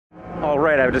All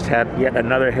right, I've just had yet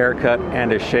another haircut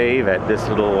and a shave at this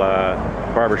little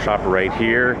barbershop right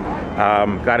here.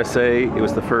 Gotta say, it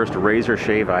was the first razor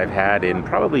shave I've had in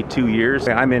probably 2 years.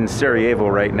 I'm in Sarajevo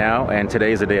right now, and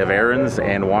today is a day of errands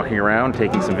and walking around,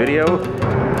 taking some video. A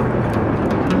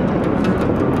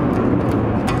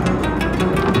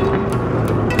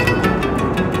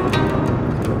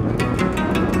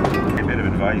bit of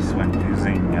advice when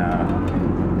using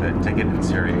the ticket in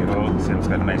Sarajevo. See, it's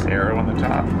got a nice arrow on the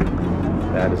top.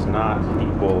 That does not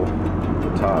equal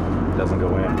the top. It doesn't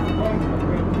go in.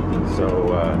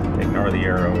 So ignore the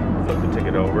arrow, flip the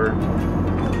ticket over.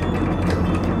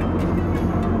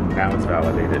 Now it's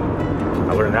validated.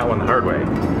 I learned that one the hard way.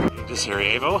 To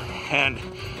Sarajevo, and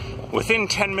within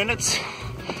 10 minutes,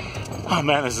 oh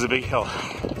man, this is a big hill.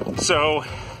 So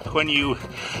when you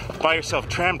buy yourself a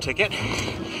tram ticket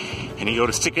and you go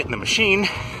to stick it in the machine,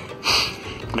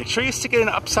 make sure you stick it in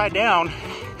upside down,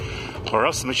 or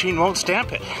else the machine won't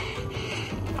stamp it.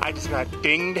 I just got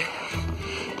dinged,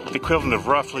 the equivalent of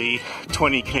roughly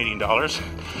 20 Canadian dollars,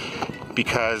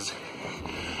 because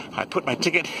I put my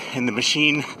ticket in the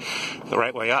machine the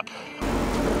right way up.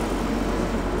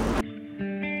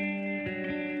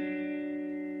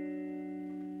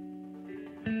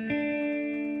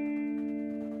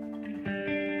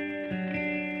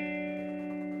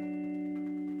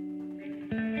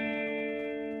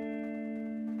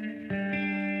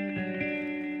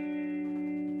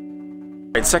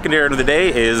 Second errand of the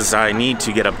day is I need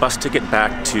to get a bus ticket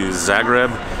back to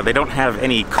Zagreb. They don't have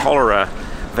any cholera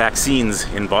vaccines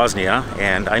in Bosnia,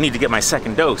 and I need to get my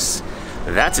second dose.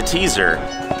 That's a teaser.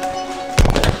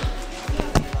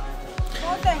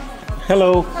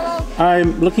 Hello. Hello.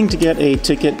 I'm looking to get a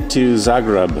ticket to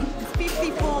Zagreb.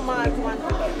 54 mark, one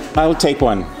ticket. I'll take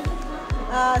one.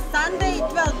 Sunday,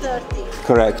 12:30.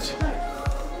 Correct.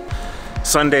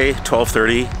 Sunday,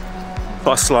 12:30.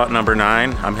 Bus slot number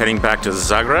 9. I'm heading back to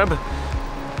Zagreb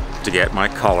to get my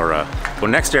cholera.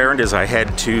 Well, next errand is I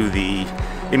head to the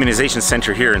immunization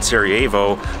center here in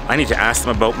Sarajevo. I need to ask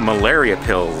them about malaria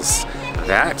pills.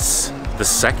 That's the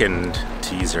second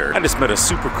teaser. I just met a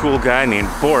super cool guy named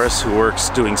Boris who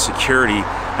works doing security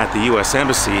at the US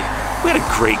Embassy. We had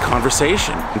a great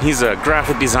conversation. He's a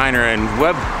graphic designer and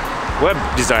web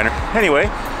designer.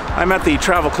 Anyway, I'm at the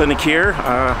travel clinic here.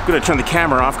 I'm gonna turn the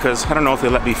camera off because I don't know if they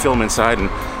let me film inside, and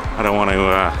I don't want to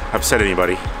upset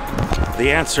anybody.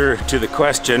 The answer to the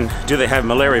question, do they have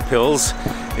malaria pills,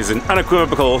 is an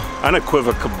unequivocal,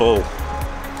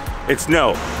 it's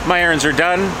no. My errands are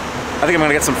done. I think I'm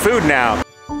gonna get some food now.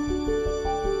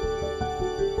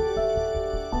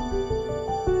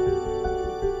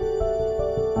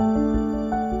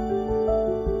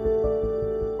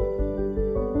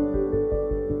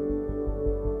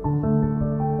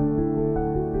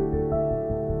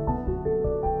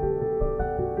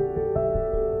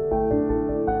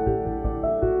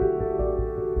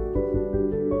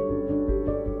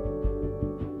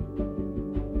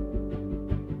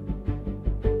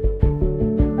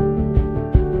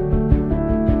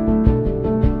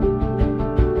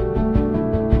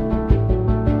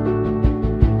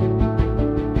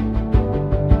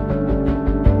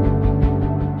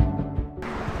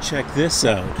 Check this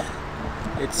out.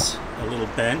 It's a little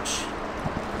bench.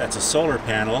 That's a solar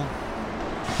panel.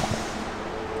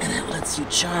 And it lets you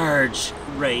charge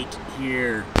right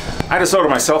here. I just ordered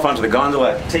myself onto the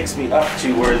gondola. It takes me up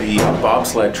to where the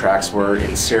bobsled tracks were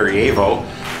in Sarajevo.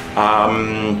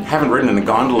 Haven't ridden in the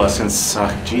gondola since,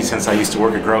 since I used to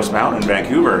work at Grouse Mountain in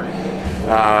Vancouver.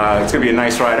 It's gonna be a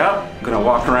nice ride up. I'm gonna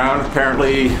walk around.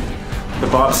 Apparently the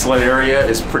bobsled area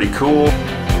is pretty cool.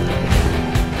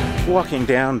 Walking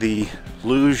down the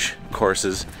luge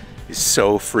courses is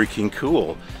so freaking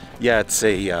cool. Yeah, it's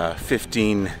a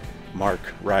 15 mark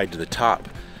ride to the top,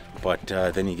 but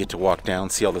then you get to walk down,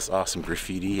 see all this awesome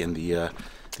graffiti and the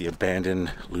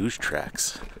abandoned luge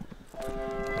tracks.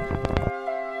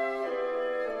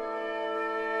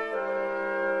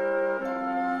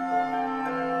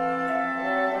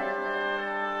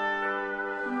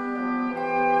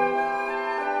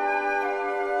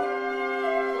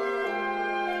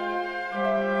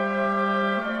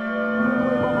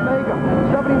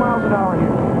 Miles an hour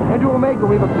here. Into Omega,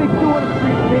 we have a big 200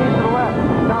 degree change to the left.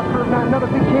 Now another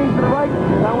big change to the right.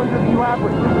 Now into the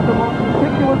elaborate. This is the most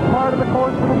ridiculous part of the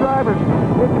course for the drivers.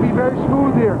 We have to be very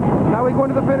smooth here. Now we go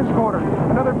into the finish corner.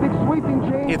 Another big sweeping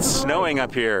change. It's snowing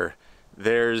up here.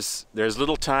 There's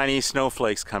little tiny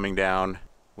snowflakes coming down.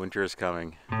 Winter is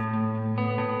coming.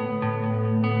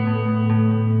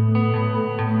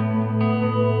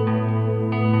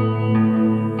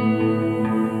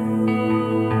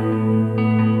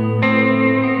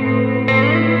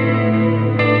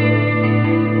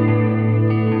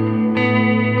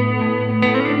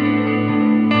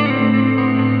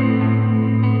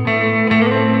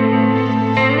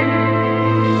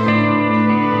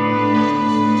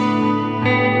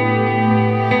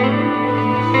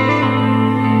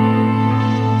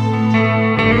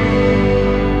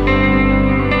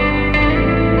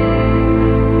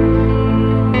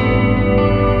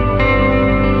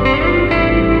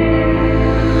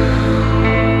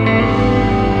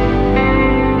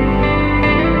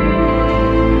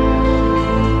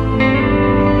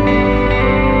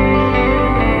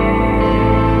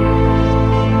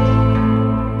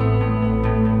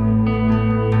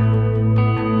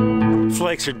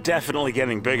 nights are definitely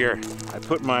getting bigger. I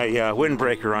put my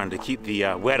windbreaker on to keep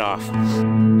the wet off.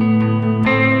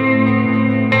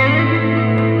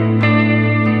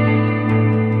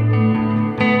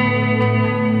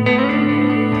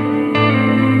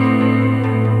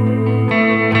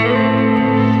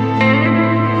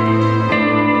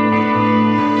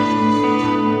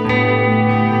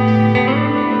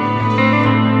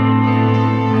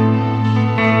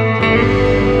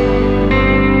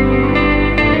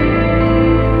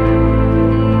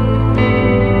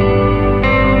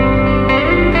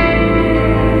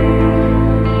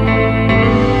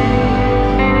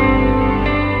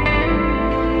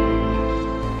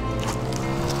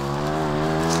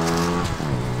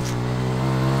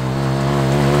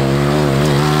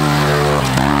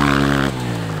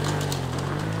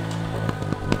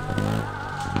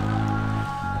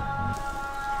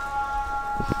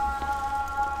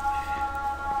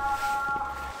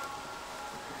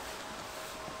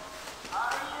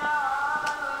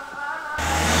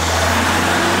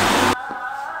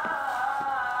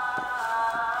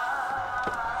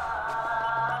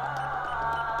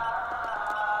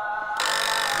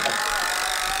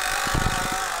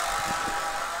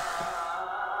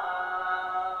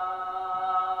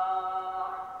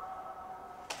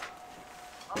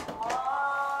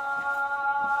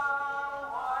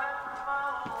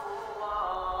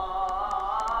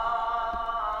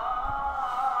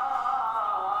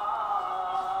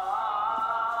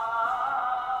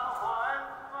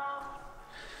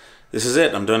 This is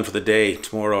it. I'm done for the day.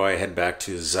 Tomorrow I head back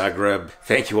to Zagreb.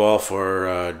 Thank you all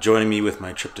for joining me with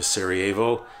my trip to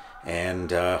Sarajevo, and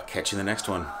catch you in the next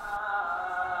one.